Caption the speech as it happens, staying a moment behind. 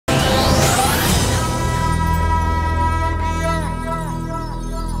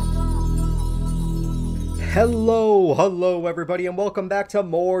Hello everybody, and welcome back to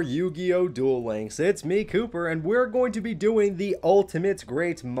more Yu-Gi-Oh! Duel Links. It's me, Cooper, and we're going to be doing the Ultimate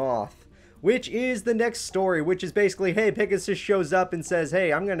Great Moth, which is the next story, which is basically, hey, Pegasus shows up and says,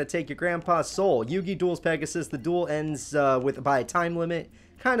 hey, I'm gonna take your grandpa's soul. Yugi duels Pegasus. The duel ends by a time limit.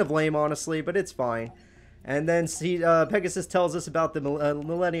 Kind of lame, honestly, but it's fine. And then Pegasus tells us about the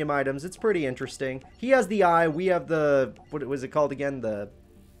Millennium items. It's pretty interesting. He has the eye. We have the, what was it called again? The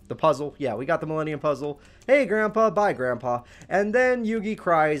puzzle. Yeah, we got the Millennium Puzzle. Hey, Grandpa. Bye, Grandpa. And then Yugi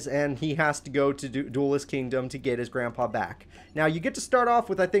cries, and he has to go to Duelist Kingdom to get his grandpa back. Now, you get to start off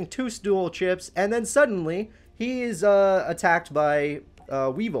with, I think, 2 duel chips, and then suddenly, he is attacked by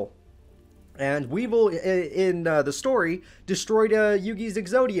Weevil. And Weevil, in the story, destroyed Yugi's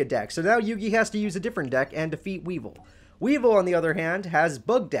Exodia deck. So now Yugi has to use a different deck and defeat Weevil. Weevil, on the other hand, has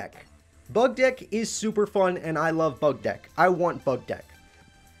Bug Deck. Bug Deck is super fun, and I love Bug Deck. I want Bug Deck.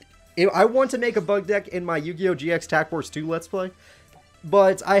 I want to make a Bug Deck in my Yu-Gi-Oh! GX Tag Force 2 Let's Play,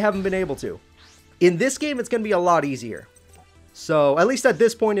 but I haven't been able to. In this game, it's going to be a lot easier. So, at least at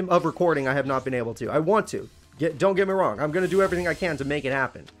this point of recording, I have not been able to. I want to. Don't get me wrong. I'm going to do everything I can to make it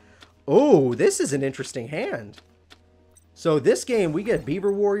happen. Oh, this is an interesting hand. So, this game, we get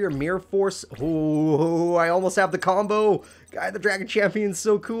Beaver Warrior, Mirror Force. Oh, I almost have the combo. Guy, the Dragon Champion's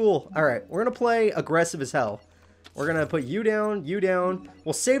so cool. Alright, we're going to play aggressive as hell. We're going to put you down, you down.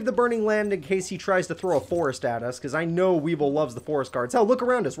 We'll save the Burning Land in case he tries to throw a forest at us, because I know Weevil loves the forest cards. Hell, look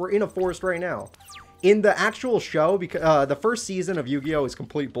around us. We're in a forest right now. In the actual show, because the first season of Yu-Gi-Oh! Is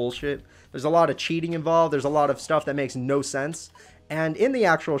complete bullshit. There's a lot of cheating involved. There's a lot of stuff that makes no sense. And in the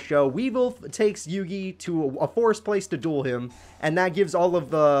actual show, Weevil takes Yugi to a forest place to duel him, and that gives all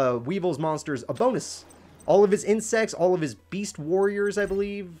of Weevil's monsters a bonus. All of his insects, all of his beast warriors, I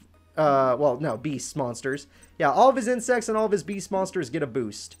believe. Well, no, beast monsters. Yeah, all of his insects and all of his beast monsters get a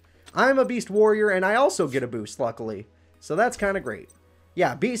boost. I'm a beast warrior, and I also get a boost, luckily. So that's kind of great.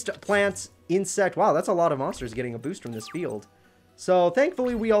 Yeah, beast, plants, insect. Wow, that's a lot of monsters getting a boost from this field. So,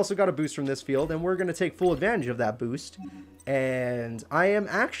 thankfully, we also got a boost from this field, and we're going to take full advantage of that boost. And I am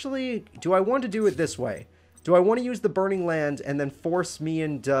actually... Do I want to do it this way? Do I want to use the Burning Land and then force me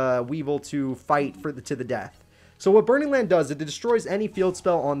and Weevil to fight to the death? So what Burning Land does, it destroys any field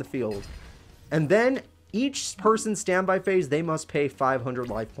spell on the field. And then each person's standby phase, they must pay 500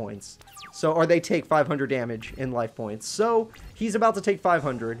 life points. So, or they take 500 damage in life points. So he's about to take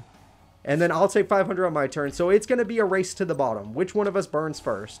 500. And then I'll take 500 on my turn. So it's going to be a race to the bottom. Which one of us burns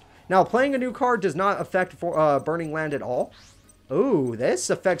first? Now, playing a new card does not affect Burning Land at all. Ooh, this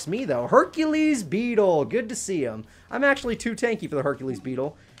affects me though. Hercules Beetle. Good to see him. I'm actually too tanky for the Hercules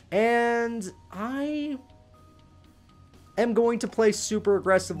Beetle. And I am going to play super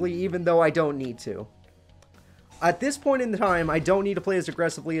aggressively even though I don't need to. At this point in time, I don't need to play as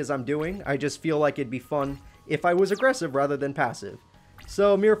aggressively as I'm doing. I just feel like it'd be fun if I was aggressive rather than passive.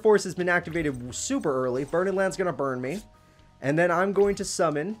 So Mirror Force has been activated super early. Burning Land's going to burn me. And then I'm going to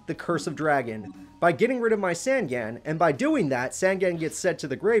summon the Curse of Dragon by getting rid of my Sangan. And by doing that, Sangan gets set to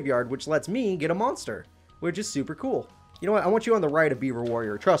the graveyard, which lets me get a monster, which is super cool. You know what? I want you on the right of Beaver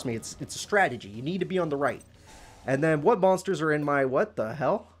Warrior. Trust me, it's a strategy. You need to be on the right. And then what monsters are in my... What the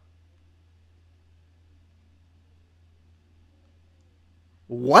hell?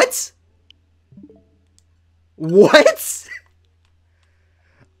 What? What?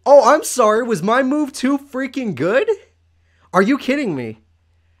 Oh, I'm sorry. Was my move too freaking good? Are you kidding me?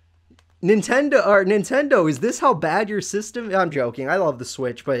 Nintendo, is this how bad your system... I'm joking. I love the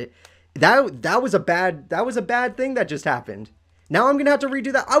Switch, but that was a bad thing that just happened. Now I'm going to have to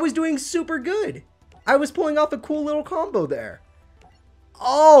redo that. I was doing super good. I was pulling off a cool little combo there.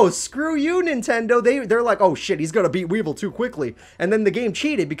 Oh, screw you, Nintendo. They're like, oh shit, he's going to beat Weevil too quickly. And then the game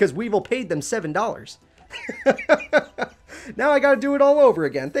cheated because Weevil paid them $7. Now I got to do it all over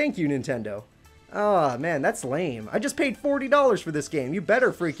again. Thank you, Nintendo. Oh, man, that's lame. I just paid $40 for this game. You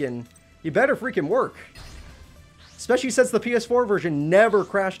better freaking work. Especially since the PS4 version never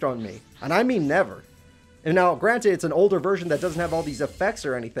crashed on me. And I mean never. And now, granted, it's an older version that doesn't have all these effects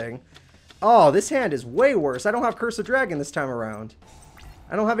or anything. Oh, this hand is way worse. I don't have Curse of Dragon this time around.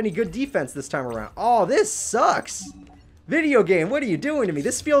 I don't have any good defense this time around. Oh, this sucks. Video game, what are you doing to me?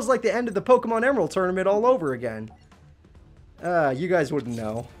 This feels like the end of the Pokemon Emerald tournament all over again. You guys wouldn't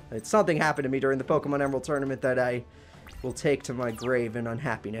know. Something happened to me during the Pokemon Emerald tournament that I will take to my grave in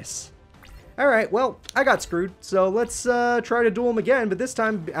unhappiness. Alright, well, I got screwed. So let's try to duel him again, but this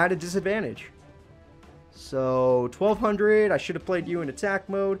time at a disadvantage. So, 1200, I should have played you in attack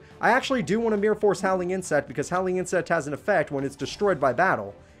mode. I actually do want to Mirror Force Howling Insect, because Howling Insect has an effect when it's destroyed by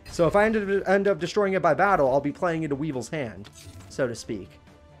battle. So if I end up destroying it by battle, I'll be playing into Weevil's hand, so to speak.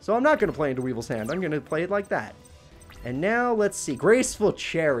 So I'm not going to play into Weevil's hand. I'm going to play it like that. And now, let's see. Graceful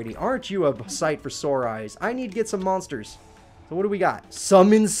Charity. Aren't you a sight for sore eyes? I need to get some monsters. So what do we got?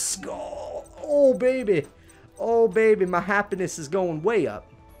 Summon Skull. Oh, baby. Oh, baby. My happiness is going way up.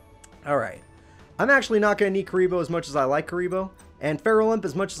 Alright. I'm actually not going to need Karibo as much as I like Karibo. And Feral Imp,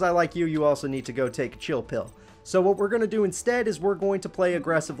 as much as I like you, you also need to go take a chill pill. So what we're going to do instead is we're going to play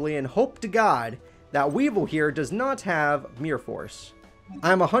aggressively and hope to God that Weevil here does not have Mirror Force.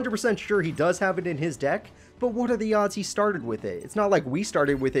 I'm 100% sure he does have it in his deck, but what are the odds he started with it? It's not like we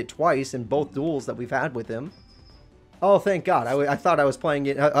started with it twice in both duels that we've had with him. Oh, thank God. I thought I was playing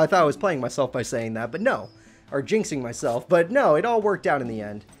it. I thought I was playing myself by saying that, but no. Or jinxing myself, but no, it all worked out in the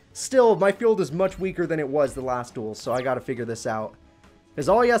end. Still, my field is much weaker than it was the last duel, so I gotta figure this out. Because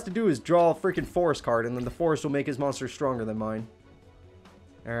all he has to do is draw a freaking forest card, and then the forest will make his monster stronger than mine.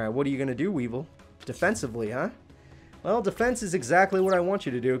 Alright, what are you gonna do, Weevil? Defensively, huh? Well, defense is exactly what I want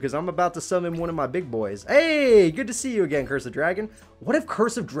you to do, because I'm about to summon one of my big boys. Hey, good to see you again, Curse of Dragon. What if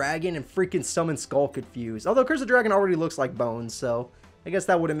Curse of Dragon and freaking Summon Skull could fuse? Although Curse of Dragon already looks like bones, so I guess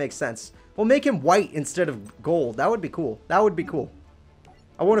that wouldn't make sense. Well, make him white instead of gold. That would be cool. That would be cool.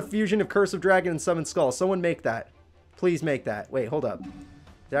 I want a fusion of Curse of Dragon and Summon Skull. Someone make that. Please make that. Wait, hold up.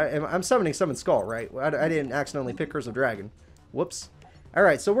 I'm summoning Summon Skull, right? I didn't accidentally pick Curse of Dragon. Whoops.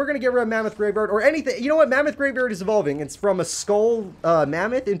 Alright, so we're going to get rid of Mammoth Graveyard, or anything. You know what? Mammoth Graveyard is evolving. It's from a Skull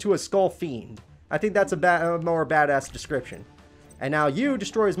Mammoth into a Skull Fiend. I think that's a more badass description. And now you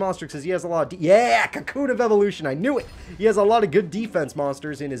destroy his monster because he has a lot of... Yeah! Cocoon of Evolution! I knew it! He has a lot of good defense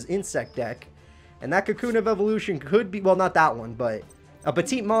monsters in his insect deck. And that Cocoon of Evolution could be... Well, not that one, but... A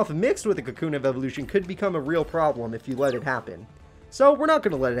Petite Moth mixed with a Cocoon of Evolution could become a real problem if you let it happen. So, we're not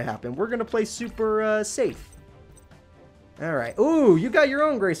going to let it happen. We're going to play super safe. Alright. Ooh, you got your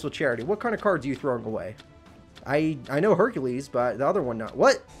own Graceful Charity. What kind of cards are you throwing away? I know Hercules, but the other one not.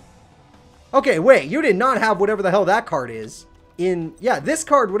 What? Okay, wait. You did not have whatever the hell that card is. Yeah, this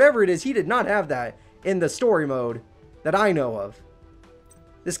card, whatever it is, he did not have that in the story mode that I know of.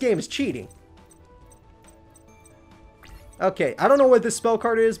 This game is cheating. Okay, I don't know what this spell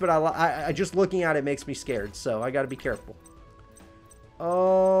card is, but I just looking at it makes me scared, so I gotta be careful.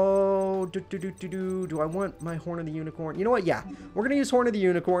 Oh, do I want my Horn of the Unicorn? You know what? Yeah, we're gonna use Horn of the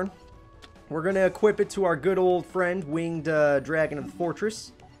Unicorn. We're gonna equip it to our good old friend, Winged Dragon of the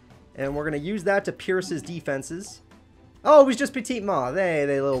Fortress. And we're gonna use that to pierce his defenses. Oh, it was just Petite Moth. Hey,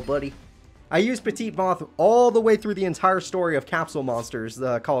 little buddy. I used Petite Moth all the way through the entire story of Capsule Monsters,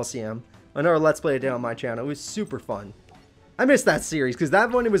 the Coliseum. Another Let's Play it on my channel. It was super fun. I missed that series because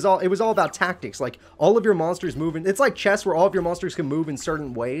that one it was all about tactics. Like all of your monsters moving. It's like chess where all of your monsters can move in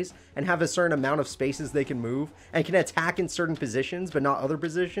certain ways and have a certain amount of spaces they can move and can attack in certain positions but not other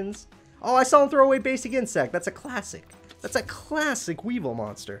positions. Oh, I saw him throw away Basic Insect. That's a classic. That's a classic Weevil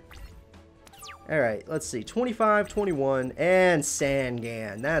monster. Alright, let's see. 25, 21, and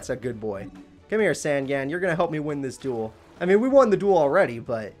Sangan. That's a good boy. Come here, Sangan. You're going to help me win this duel. I mean, we won the duel already,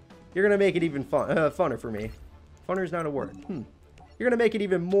 but you're going to make it even funner for me. Funner is not a word. You're going to make it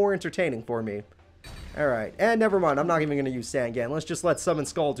even more entertaining for me. Alright, and never mind. I'm not even going to use Sangan. Let's just let Summon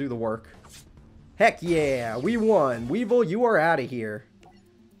Skull do the work. Heck yeah, we won. Weevil, you are out of here.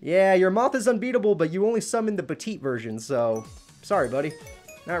 Yeah, your Moth is unbeatable, but you only summoned the petite version, so... Sorry, buddy.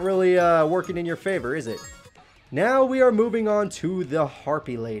 Not really working in your favor, is it? Now we are moving on to the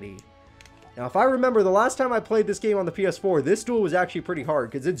Harpy Lady. Now, if I remember, the last time I played this game on the PS4, this duel was actually pretty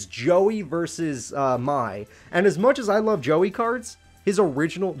hard, because it's Joey versus Mai. And as much as I love Joey cards, the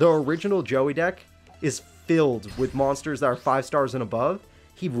original Joey deck is filled with monsters that are 5 stars and above.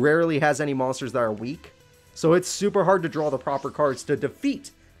 He rarely has any monsters that are weak. So it's super hard to draw the proper cards to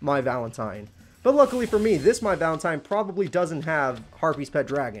defeat My Valentine. But luckily for me, this My Valentine probably doesn't have Harpy's Pet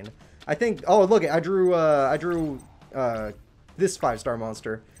Dragon. I think... Oh, look, I drew this 5-star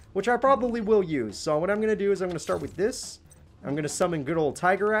monster, which I probably will use. So what I'm going to do is I'm going to start with this. I'm going to summon good old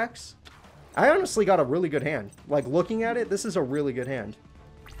Tigerax. I honestly got a really good hand. Like, looking at it, this is a really good hand.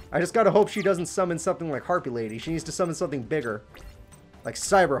 I just got to hope she doesn't summon something like Harpy Lady. She needs to summon something bigger. Like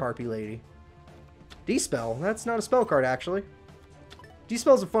Cyber Harpy Lady. D-Spell. That's not a spell card, actually.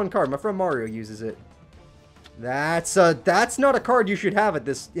 D-Spell's a fun card. My friend Mario uses it. That's not a card you should have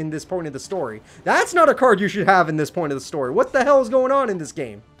in this point of the story. That's not a card you should have in this point of the story. What the hell is going on in this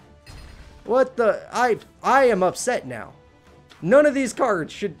game? What the... I am upset now. None of these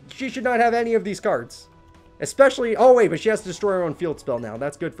cards she should not have any of these cards. Especially... Oh, wait, but she has to destroy her own field spell now.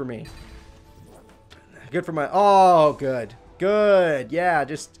 That's good for me. Good for my... Oh, good. Good. Yeah,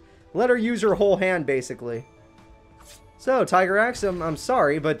 just let her use her whole hand, basically. So, Tigerax, I'm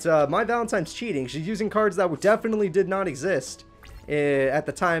sorry, but My Valentine's cheating. She's using cards that definitely did not exist at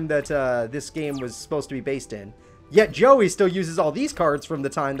the time that this game was supposed to be based in. Yet Joey still uses all these cards from the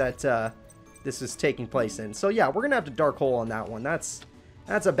time that this is taking place in. So yeah, we're gonna have to Dark Hole on that one. That's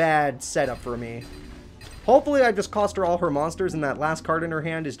a bad setup for me. Hopefully I just cost her all her monsters and that last card in her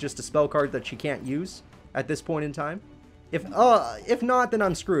hand is just a spell card that she can't use at this point in time. If not, then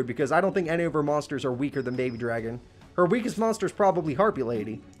I'm screwed because I don't think any of her monsters are weaker than Baby Dragon. Her weakest monster is probably Harpy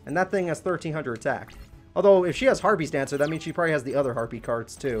Lady, and that thing has 1300 attack. Although, if she has Harpy's Dancer, that means she probably has the other Harpy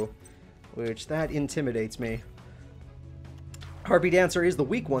cards too, which that intimidates me. Harpy Dancer is the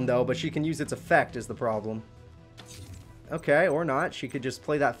weak one though, but she can use its effect is the problem. Okay, or not. She could just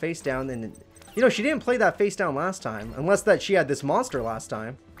play that face down and... You know, she didn't play that face down last time, unless that she had this monster last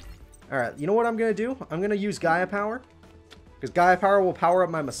time. Alright, you know what I'm going to do? I'm going to use Gaia Power. Because Gaia Power will power up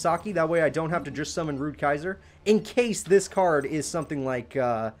my Masaki, that way I don't have to just summon Rude Kaiser. In case this card is something like,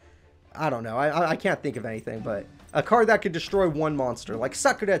 I don't know, I can't think of anything, but a card that could destroy one monster, like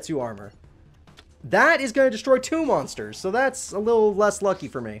Sakuretsu Armor. That is going to destroy 2 monsters, so that's a little less lucky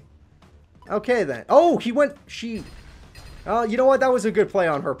for me. Okay then. Oh, you know what? That was a good play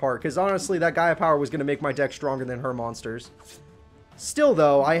on her part, because honestly, that Gaia Power was going to make my deck stronger than her monsters. Still,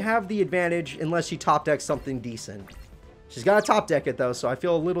 though, I have the advantage unless she top decks something decent. She's got to top deck it, though, so I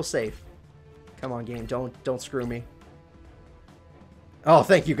feel a little safe. Come on, game. Don't screw me. Oh,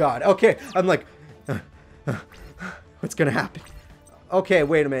 thank you, God. Okay, I'm like... what's going to happen? Okay,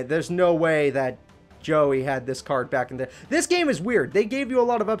 wait a minute. There's no way that Joey had this card back in there. This game is weird. They gave you a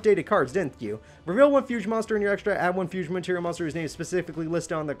lot of updated cards, didn't you? Reveal 1 fusion monster in your extra, add 1 fusion material monster whose name is specifically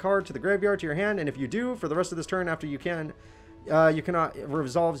listed on the card to the graveyard to your hand, and if you do, for the rest of this turn after you cannot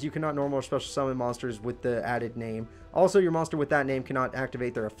normal or special summon monsters with the added name. Also, your monster with that name cannot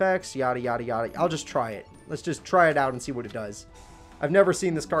activate their effects, yada yada yada. I'll just try it. Let's just try it out and see what it does. I've never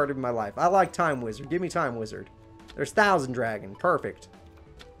seen this card in my life. I like Time Wizard. Give me Time Wizard. There's Thousand Dragon. Perfect.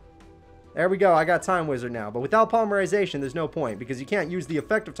 There we go, I got Time Wizard now. But without polymerization, there's no point, because you can't use the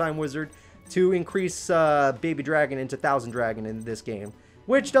effect of Time Wizard to increase Baby Dragon into Thousand Dragon in this game.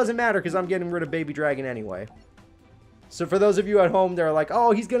 Which doesn't matter, because I'm getting rid of Baby Dragon anyway. So for those of you at home that are like,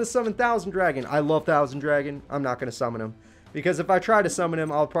 oh, he's going to summon Thousand Dragon. I love Thousand Dragon. I'm not going to summon him. Because if I try to summon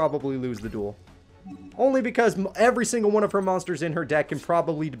him, I'll probably lose the duel. Only because every single one of her monsters in her deck can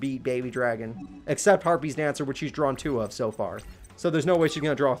probably beat Baby Dragon. Except Harpy's Dancer, which she's drawn 2 of so far. So there's no way she's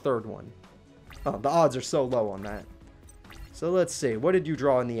going to draw a 3rd one. Oh, the odds are so low on that. So let's see. What did you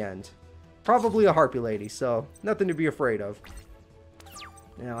draw in the end? Probably a Harpy Lady, so nothing to be afraid of.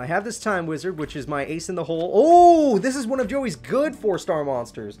 Now, I have this Time Wizard, which is my ace in the hole. Oh, this is one of Joey's good 4-star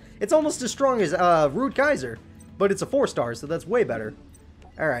monsters. It's almost as strong as Rude Kaiser, but it's a 4-star, so that's way better.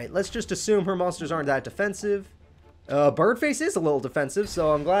 Alright, let's just assume her monsters aren't that defensive. Birdface is a little defensive,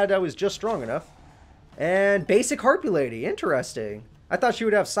 so I'm glad I was just strong enough. And basic Harpy Lady, interesting. I thought she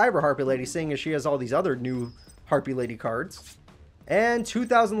would have Cyber Harpy Lady, seeing as she has all these other new Harpy Lady cards. And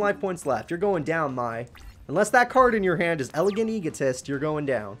 2,000 life points left. You're going down, Mai. Unless that card in your hand is Elegant Egotist, you're going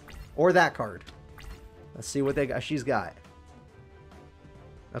down. Or that card. Let's see what she's got.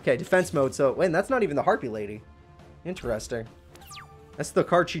 Okay, defense mode. So, wait, that's not even the Harpy Lady. Interesting. That's the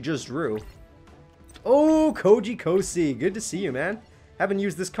card she just drew. Oh, Koji Kosi. Good to see you, man. Haven't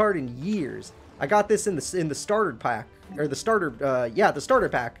used this card in years. I got this in the starter pack. Or the starter, yeah, the starter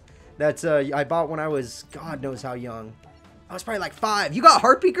pack. That I bought when I was, God knows how young. I was probably like 5. You got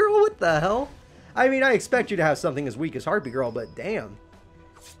Harpy Girl? What the hell? I mean, I expect you to have something as weak as Harpy Girl, but damn.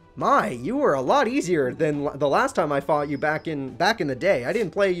 My, you were a lot easier than the last time I fought you back in the day. I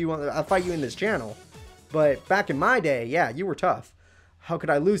didn't play you, I fight you in this channel. But back in my day, yeah, you were tough. How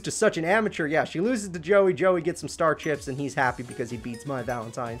could I lose to such an amateur? Yeah, she loses to Joey. Joey gets some star chips, and he's happy because he beats my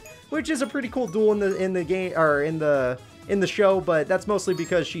Valentine, which is a pretty cool duel in the game or in the show. But that's mostly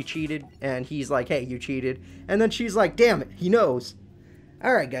because she cheated, and he's like, "Hey, you cheated," and then she's like, "Damn it, he knows."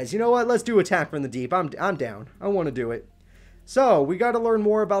 All right, guys, you know what? Let's do Attack from the Deep. I'm down. I want to do it. So we got to learn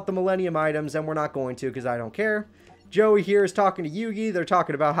more about the Millennium items, and we're not going to because I don't care. Joey here is talking to Yugi. They're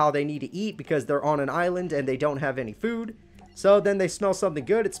talking about how they need to eat because they're on an island and they don't have any food. So then they smell something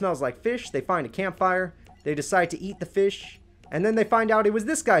good. It smells like fish. They find a campfire. They decide to eat the fish. And then they find out it was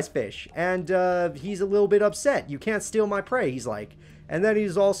this guy's fish. And he's a little bit upset. You can't steal my prey, he's like. And then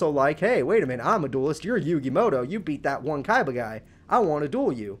he's also like, hey, wait a minute. I'm a duelist. You're Yugimoto. You beat that one Kaiba guy. I want to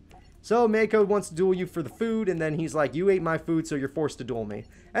duel you. So Mako wants to duel you for the food. And then he's like, you ate my food, so you're forced to duel me.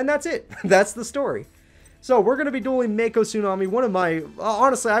 And that's it. That's the story. So we're going to be dueling Mako Tsunami, one of my...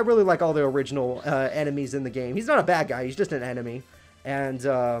 honestly, I really like all the original enemies in the game. He's not a bad guy, he's just an enemy. And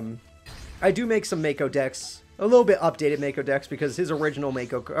I do make some Mako decks, a little bit updated Mako decks, because his original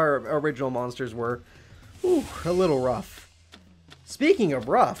Mako, or original monsters were a little rough. Speaking of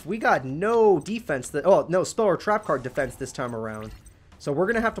rough, we got no defense, oh, no spell or trap card defense this time around. So we're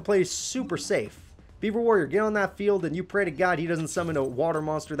going to have to play super safe. Beaver Warrior, get on that field and you pray to God he doesn't summon a water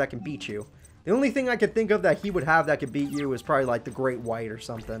monster that can beat you. The only thing I could think of that he would have that could beat you is probably like the Great White or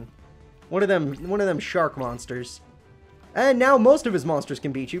something. One of them shark monsters. And now most of his monsters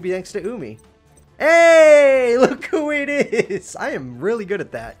can beat you thanks to Umi. Hey, look who it is. I am really good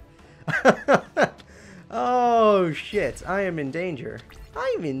at that. Oh, shit. I am in danger.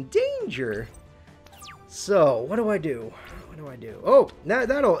 I am in danger. So, what do I do? What do I do? Oh,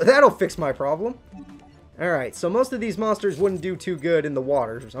 that'll fix my problem. Alright, so most of these monsters wouldn't do too good in the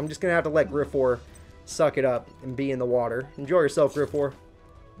water. So I'm just going to have to let Griffor suck it up and be in the water. Enjoy yourself, Griffor.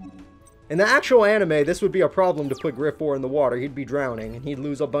 In the actual anime, this would be a problem to put Griffor in the water. He'd be drowning, and he'd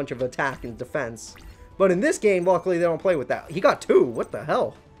lose a bunch of attack and defense. But in this game, luckily, they don't play with that. He got 2. What the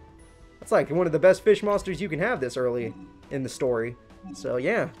hell? That's like one of the best fish monsters you can have this early in the story. So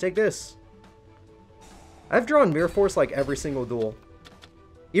yeah, take this. I've drawn Mirror Force like every single duel.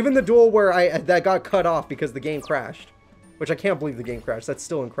 Even the duel where that got cut off because the game crashed. Which I can't believe the game crashed. That's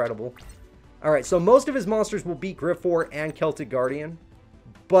still incredible. Alright, so most of his monsters will beat Griffor and Celtic Guardian.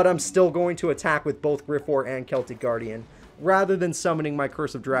 But I'm still going to attack with both Griffor and Celtic Guardian. Rather than summoning my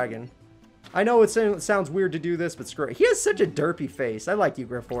Curse of Dragon. I know it sounds weird to do this, but screw it. He has such a derpy face. I like you,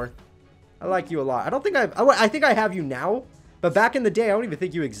 Griffor. I like you a lot. I think I have you now. But back in the day, I don't even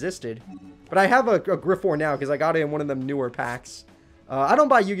think you existed. But I have a Griffor now because I got it in one of them newer packs. I don't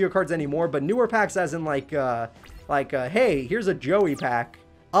buy Yu-Gi-Oh cards anymore, but newer packs as in like, hey, here's a Joey pack,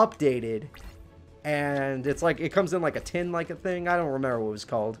 updated. And it's like, it comes in like a tin like a thing. I don't remember what it was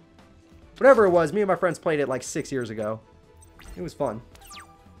called. Whatever it was, me and my friends played it like 6 years ago. It was fun.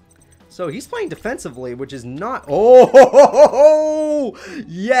 So he's playing defensively, which is not... Oh,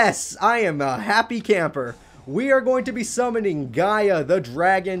 yes, I am a happy camper. We are going to be summoning Gaia, the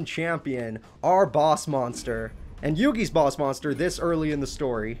Dragon Champion, our boss monster. And Yugi's boss monster this early in the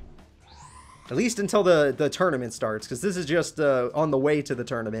story. At least until the tournament starts, because this is just on the way to the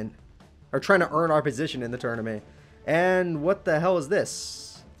tournament. Or trying to earn our position in the tournament. And what the hell is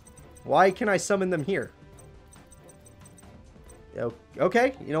this? Why can I summon them here?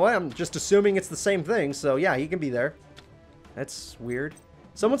 Okay, you know what? I'm just assuming it's the same thing, so yeah, he can be there. That's weird.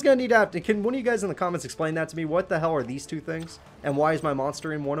 Someone's gonna need to... Can one of you guys in the comments explain that to me? What the hell are these 2 things? And why is my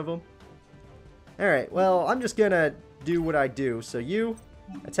monster in one of them? Alright, well, I'm just gonna do what I do. So you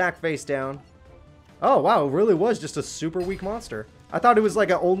attack face down. Oh, wow, it really was just a super weak monster. I thought it was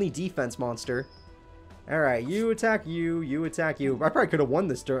like an only defense monster. Alright, you attack you, you attack you. I probably could have won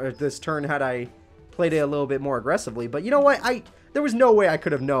this turn had I played it a little bit more aggressively. But you know what? There was no way I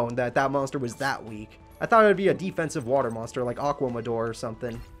could have known that that monster was that weak. I thought it would be a defensive water monster like Aquamador or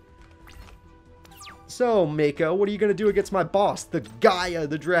something. So, Mako, what are you going to do against my boss, the Gaia,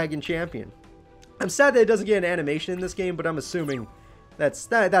 the Dragon Champion? I'm sad that it doesn't get an animation in this game, but I'm assuming that's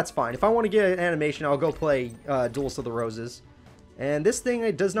fine. If I want to get an animation, I'll go play Duelist of the Roses. And this thing,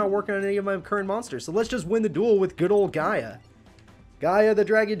 it does not work on any of my current monsters. So let's just win the duel with good old Gaia. Gaia, the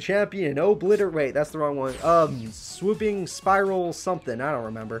Dragon Champion. Obliterate. That's the wrong one. Swooping Spiral something. I don't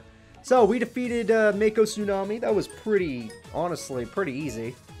remember. So, we defeated Mako Tsunami. That was honestly, pretty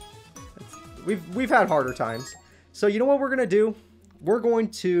easy. We've had harder times. So, you know what we're going to do? We're going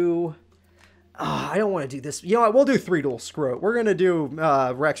to... I don't want to do this. You know what? We'll do 3 duels. Screw it. We're going to do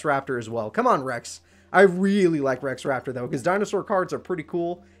Rex Raptor as well. Come on, Rex. I really like Rex Raptor, though, because dinosaur cards are pretty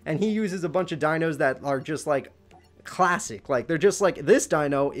cool. And he uses a bunch of dinos that are just, like, classic. Like, they're just like, this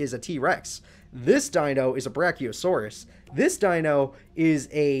dino is a T-Rex. This dino is a Brachiosaurus. This dino is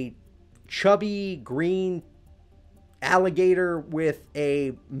a chubby green alligator with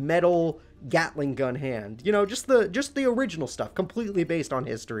a metal Gatling gun hand. You know, just the original stuff, completely based on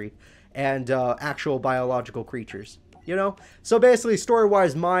history and actual biological creatures. You know? So basically,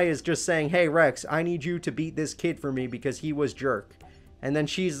 story-wise, Mai is just saying, hey, Rex, I need you to beat this kid for me because he was jerk. And then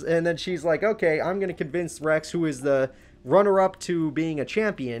she's like, okay, I'm going to convince Rex, who is the runner-up to being a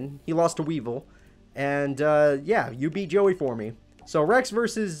champion. He lost to Weevil. And, yeah, you beat Joey for me. So Rex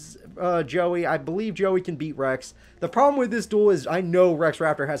versus Joey. I believe Joey can beat Rex. The problem with this duel is I know Rex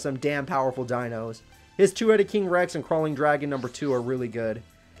Raptor has some damn powerful dinos. His two-headed King Rex and Crawling Dragon #2 are really good.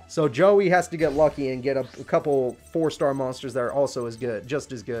 So Joey has to get lucky and get a couple 4-star monsters that are also as good,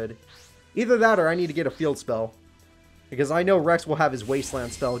 just as good. Either that or I need to get a field spell. Because I know Rex will have his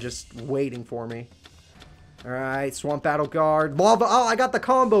Wasteland spell just waiting for me. Alright, Swamp Battle Guard. Lava. Oh, I got the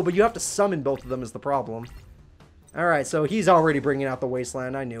combo, but you have to summon both of them is the problem. Alright, so he's already bringing out the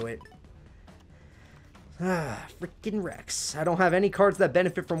Wasteland. I knew it. Ah, freaking Rex. I don't have any cards that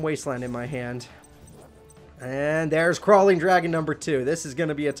benefit from Wasteland in my hand. And there's Crawling Dragon number 2. This is going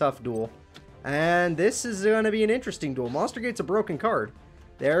to be a tough duel. And this is going to be an interesting duel. Monster Gate's a broken card.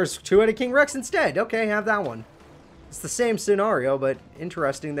 There's Two-Headed King Rex instead. Okay, have that one. It's the same scenario, but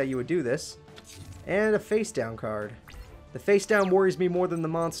interesting that you would do this. And a face down card. The face down worries me more than the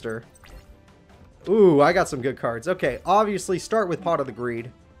monster. Ooh, I got some good cards. Okay, obviously start with Pot of the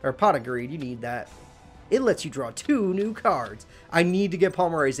Greed. Or Pot of Greed, you need that. It lets you draw 2 new cards. I need to get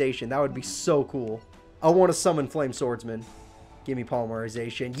Polymerization. That would be so cool. I want to summon Flame Swordsman. Give me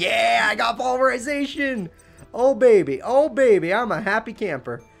Polymerization. Yeah, I got Polymerization! Oh, baby. Oh, baby. I'm a happy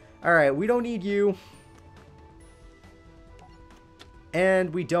camper. Alright, we don't need you.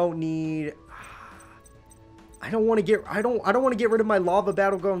 And we don't need... I don't want to get... I don't want to get rid of my Lava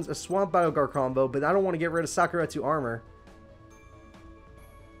Battle Guns, a Swamp Battle Guard combo, but I don't want to get rid of Sakuretsu Armor.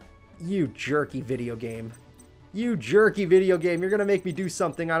 You jerky video game. You jerky video game. You're going to make me do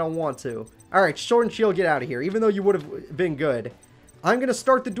something I don't want to. Alright, Sword and Shield, get out of here. Even though you would have been good. I'm going to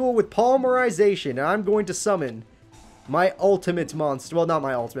start the duel with Polymerization. And I'm going to summon my ultimate monster. Well, not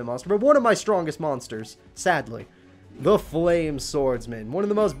my ultimate monster, but one of my strongest monsters. Sadly. The Flame Swordsman. One of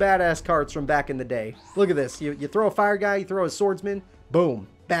the most badass cards from back in the day. Look at this. You throw a fire guy, you throw a swordsman. Boom.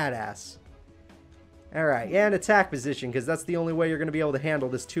 Badass. Alright, and attack position, because that's the only way you're going to be able to handle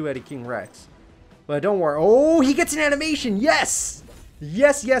this Two-Headed King Rex. But don't worry. Oh, he gets an animation! Yes!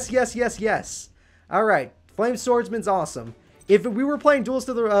 Yes, yes, yes, yes, yes. Alright, Flame Swordsman's awesome. If we were playing Duelist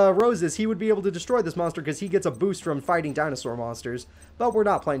of the Roses, he would be able to destroy this monster because he gets a boost from fighting dinosaur monsters. But we're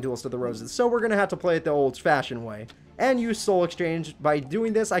not playing Duelist of the Roses, so we're going to have to play it the old-fashioned way. And use Soul Exchange. By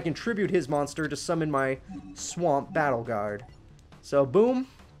doing this, I can tribute his monster to summon my Swamp Battle Guard. So, boom.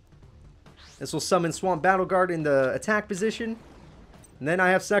 This will summon Swamp Battle Guard in the attack position. And then I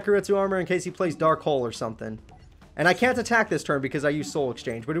have Sakuretsu Armor in case he plays Dark Hole or something. And I can't attack this turn because I use Soul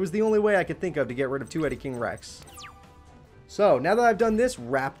Exchange, but it was the only way I could think of to get rid of Two-Headed King Rex. So, now that I've done this,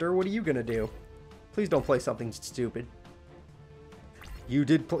 Raptor, what are you going to do? Please don't play something stupid. You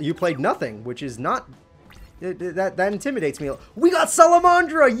played nothing, which is not... That intimidates me. We got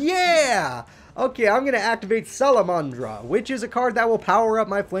Salamandra! Yeah! Okay, I'm going to activate Salamandra, which is a card that will power up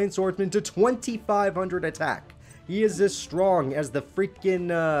my Flame Swordsman to 2,500 attack. He is as strong as the freaking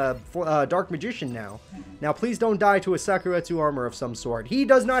Dark Magician now. Now, please don't die to a Sakuretsu Armor of some sort. He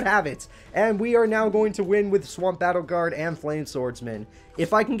does not have it. And we are now going to win with Swamp Battle Guard and Flame Swordsman.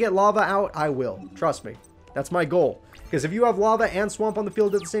 If I can get Lava out, I will. Trust me. That's my goal. Because if you have Lava and Swamp on the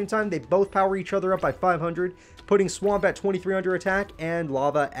field at the same time, they both power each other up by 500, putting Swamp at 2,300 attack and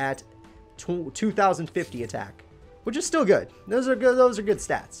Lava at 2,050 attack. Which is still good. Those are good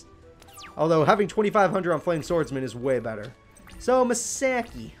stats. Although having 2,500 on Flame Swordsman is way better. So,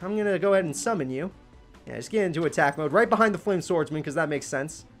 Masaki, I'm going to go ahead and summon you. Yeah, just get into attack mode right behind the Flame Swordsman because that makes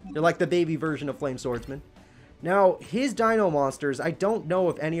sense. You're like the baby version of Flame Swordsman. Now, his Dino monsters, I don't know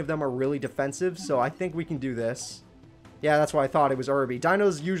if any of them are really defensive, so I think we can do this. Yeah, that's why I thought it was Irby.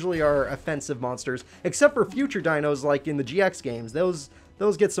 Dinos usually are offensive monsters, except for future dinos like in the GX games. Those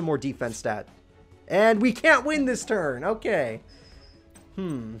get some more defense stat. And we can't win this turn. Okay.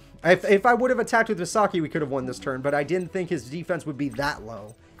 If I would have attacked with Misaki, we could have won this turn, but I didn't think his defense would be that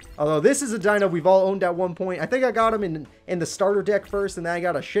low. Although this is a dino we've all owned at one point. I think I got him in the starter deck first, and then I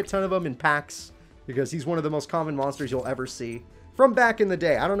got a shit ton of them in packs, because he's one of the most common monsters you'll ever see. From back in the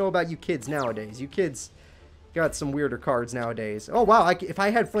day. I don't know about you kids nowadays. You kids got some weirder cards nowadays. Oh, wow. If I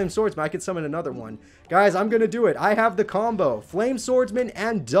had Flame Swordsman, I could summon another one. Guys, I'm going to do it. I have the combo. Flame Swordsman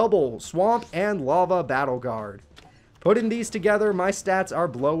and double Swamp and Lava Battle Guard. Putting these together, my stats are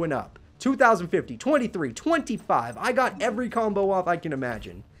blowing up. 2,050, 23, 25. I got every combo off I can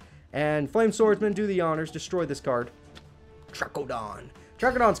imagine. And Flame Swordsman, do the honors. Destroy this card. Trachodon.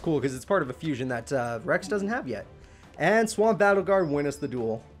 Trachodon's cool because it's part of a fusion that Rex doesn't have yet. And Swamp Battle Guard win us the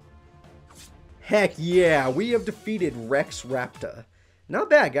duel. Heck yeah, we have defeated Rex Raptor. Not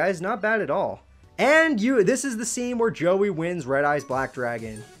bad, guys. Not bad at all. And this is the scene where Joey wins Red Eyes Black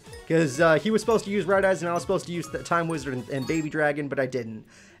Dragon. Because he was supposed to use Red Eyes and I was supposed to use the Time Wizard and Baby Dragon, but I didn't.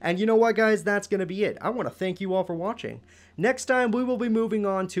 And you know what, guys? That's going to be it. I want to thank you all for watching. Next time, we will be moving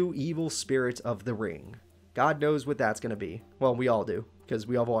on to Evil Spirit of the Ring. God knows what that's going to be. Well, we all do, because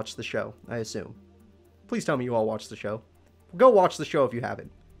we all watch the show, I assume. Please tell me you all watch the show. Go watch the show if you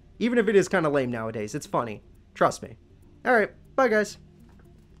haven't. Even if it is kind of lame nowadays, it's funny. Trust me. Alright, bye guys.